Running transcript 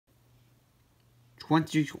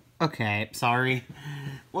20... Okay, sorry.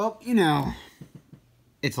 Well, you know,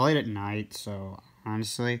 it's late at night, so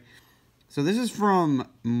honestly. So this is from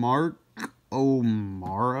markomaro.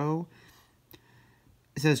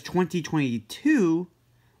 It says 2022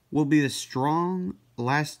 will be the strong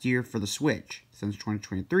last year for the Switch, since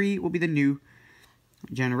 2023 will be the new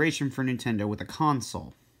generation for Nintendo with a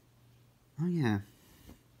console. Oh yeah.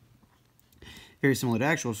 Very similar to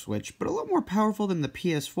actual Switch, but a lot more powerful than the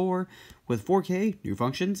PS4 with 4K, new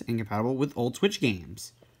functions, and compatible with old Switch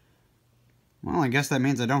games. Well, I guess that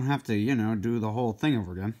means I don't have to, you know, do the whole thing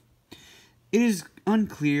over again. It is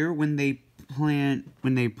unclear when they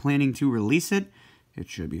planning to release it. It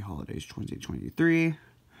should be holidays 2023.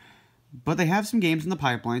 But they have some games in the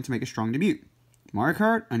pipeline to make a strong debut. Mario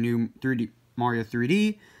Kart, a new Mario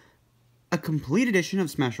 3D, a complete edition of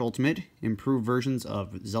Smash Ultimate, improved versions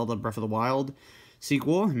of Zelda Breath of the Wild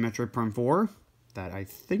sequel, and Metroid Prime 4, that I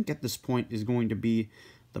think at this point is going to be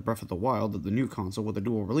the Breath of the Wild of the new console with a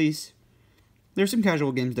dual release. There's some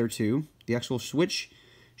casual games there too. The actual Switch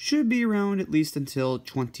should be around at least until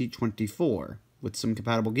 2024, with some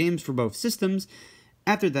compatible games for both systems.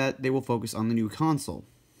 After that, they will focus on the new console.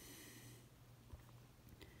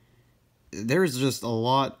 There's just a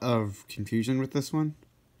lot of confusion with this one.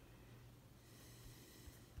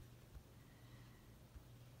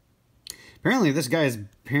 Apparently, this guy is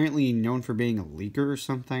apparently known for being a leaker or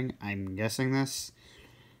something. I'm guessing this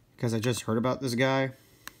because I just heard about this guy.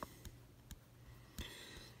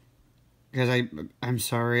 Because I'm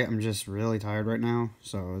sorry, I'm just really tired right now,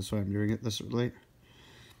 so that's why I'm doing it this late.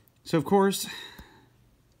 So, of course,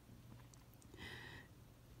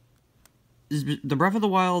 the Breath of the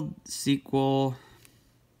Wild sequel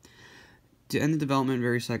to end the development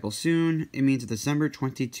very cycle soon. It means a December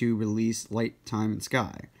 22 release, Light, Time, and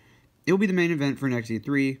Sky. It will be the main event for next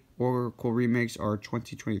E3. Oracle remakes are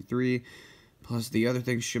 2023, plus the other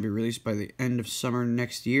things should be released by the end of summer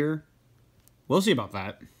next year. We'll see about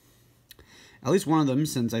that. At least one of them,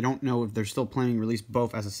 since I don't know if they're still planning to release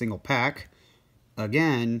both as a single pack.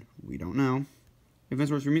 Again, we don't know.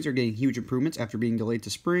 Advance Wars remakes are getting huge improvements after being delayed to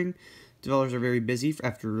spring. Developers are very busy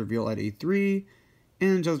after reveal at E3,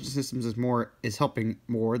 and Intelligent Systems is helping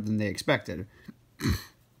more than they expected.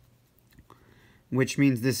 Which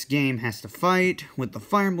means this game has to fight with the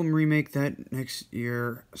Fire Emblem remake that next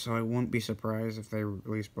year, so I won't be surprised if they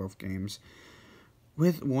release both games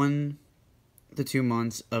with 1 to 2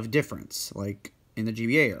 months of difference, like in the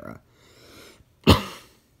GBA era.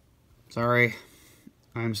 Sorry,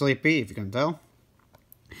 I'm sleepy, if you can tell.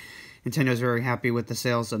 Nintendo's very happy with the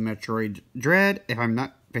sales of Metroid Dread. If I'm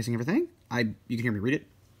not facing everything, you can hear me read it.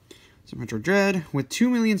 So Metroid Dread, with 2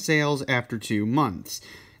 million sales after 2 months.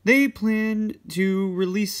 They plan to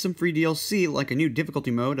release some free DLC, like a new difficulty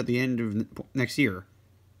mode, at the end of next year.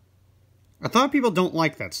 I thought people don't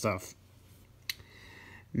like that stuff.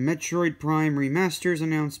 Metroid Prime Remasters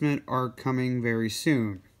announcement are coming very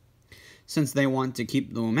soon, since they want to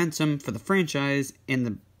keep the momentum for the franchise, and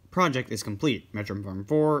the project is complete. Metroid Prime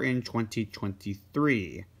 4 in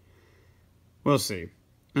 2023. We'll see.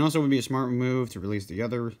 And also, it would be a smart move to release the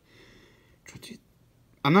other...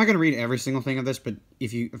 I'm not going to read every single thing of this, but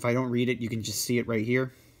if I don't read it, you can just see it right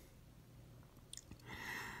here.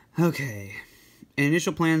 Okay. And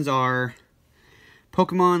initial plans are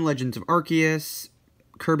Pokemon Legends of Arceus,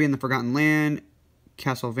 Kirby and the Forgotten Land,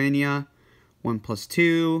 Castlevania,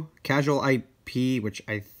 1+2, Casual IP, which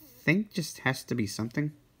I think just has to be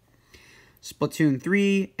something. Splatoon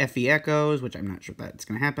 3, FE Echoes, which I'm not sure if that's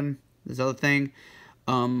going to happen. This other thing.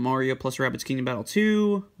 Mario plus Rabbids Kingdom Battle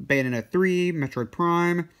 2, Bayonetta 3, Metroid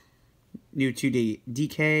Prime, new 2D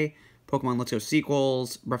DK, Pokemon Let's Go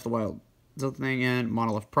sequels, Breath of the Wild, this other thing, and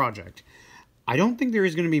Monolith Project. I don't think there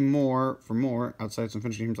is going to be more outside some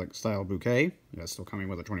finished games like Style Bouquet. That's still coming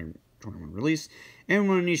with a 2021 release, and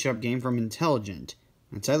one niche up game from Intelligent.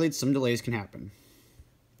 And sadly, some delays can happen.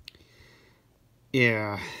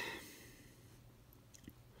 Yeah.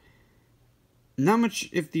 Not much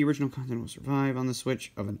if the original content will survive on the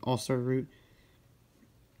Switch of an all-star route.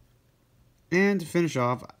 And to finish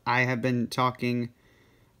off, I have been talking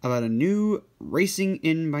about a new Racing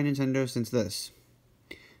In by Nintendo since this.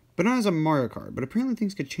 But not as a Mario Kart, but apparently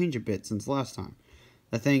things could change a bit since last time.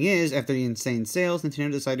 The thing is, after the insane sales,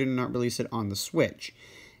 Nintendo decided to not release it on the Switch,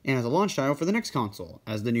 and as a launch title for the next console,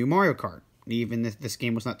 as the new Mario Kart, even if this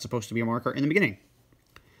game was not supposed to be a Mario Kart in the beginning.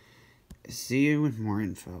 See you with more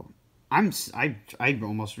info. I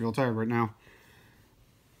almost feel tired right now.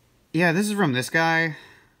 Yeah, this is from this guy.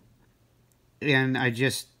 And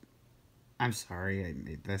I'm sorry I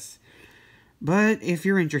made this. But if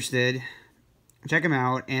you're interested, check him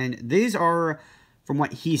out. And these are from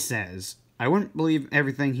what he says. I wouldn't believe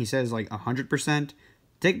everything he says like 100%.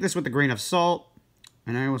 Take this with a grain of salt,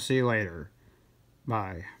 and I will see you later.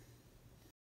 Bye.